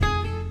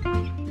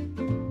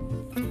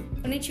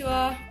んにち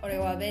は。俺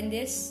はベン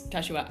です。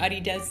私はア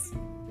リです。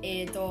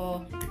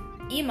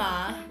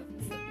今、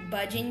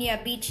バージニア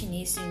ビーチ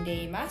に住ん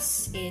でいま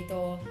す。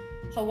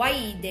ハワ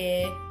イ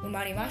で生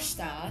まれまし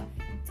た。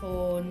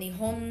日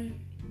本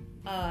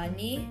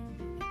に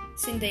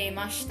住んでい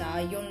ました。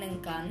4年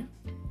間。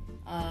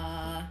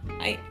は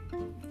い。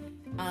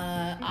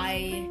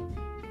I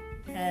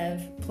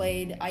have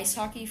played ice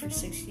hockey for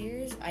 6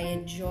 years. I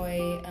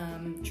enjoy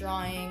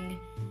drawing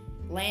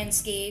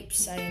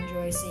landscapes. I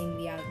enjoy seeing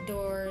the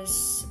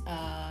outdoors.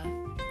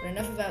 But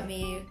enough about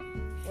me.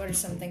 What are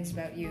some things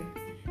about you?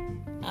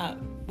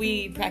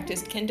 We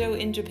practiced kendo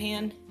in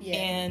Japan, Yeah.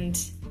 and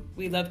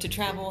we love to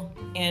travel,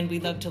 and we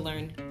love to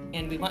learn,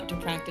 and we want to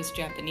practice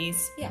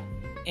Japanese. Yeah.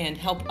 And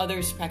help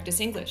others practice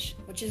English.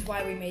 Which is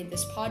why we made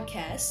this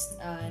podcast,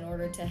 in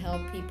order to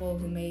help people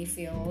who may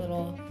feel a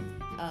little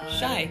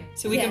shy,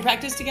 so we can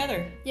practice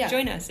together. Yeah.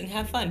 Join us and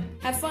have fun.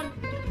 Have fun.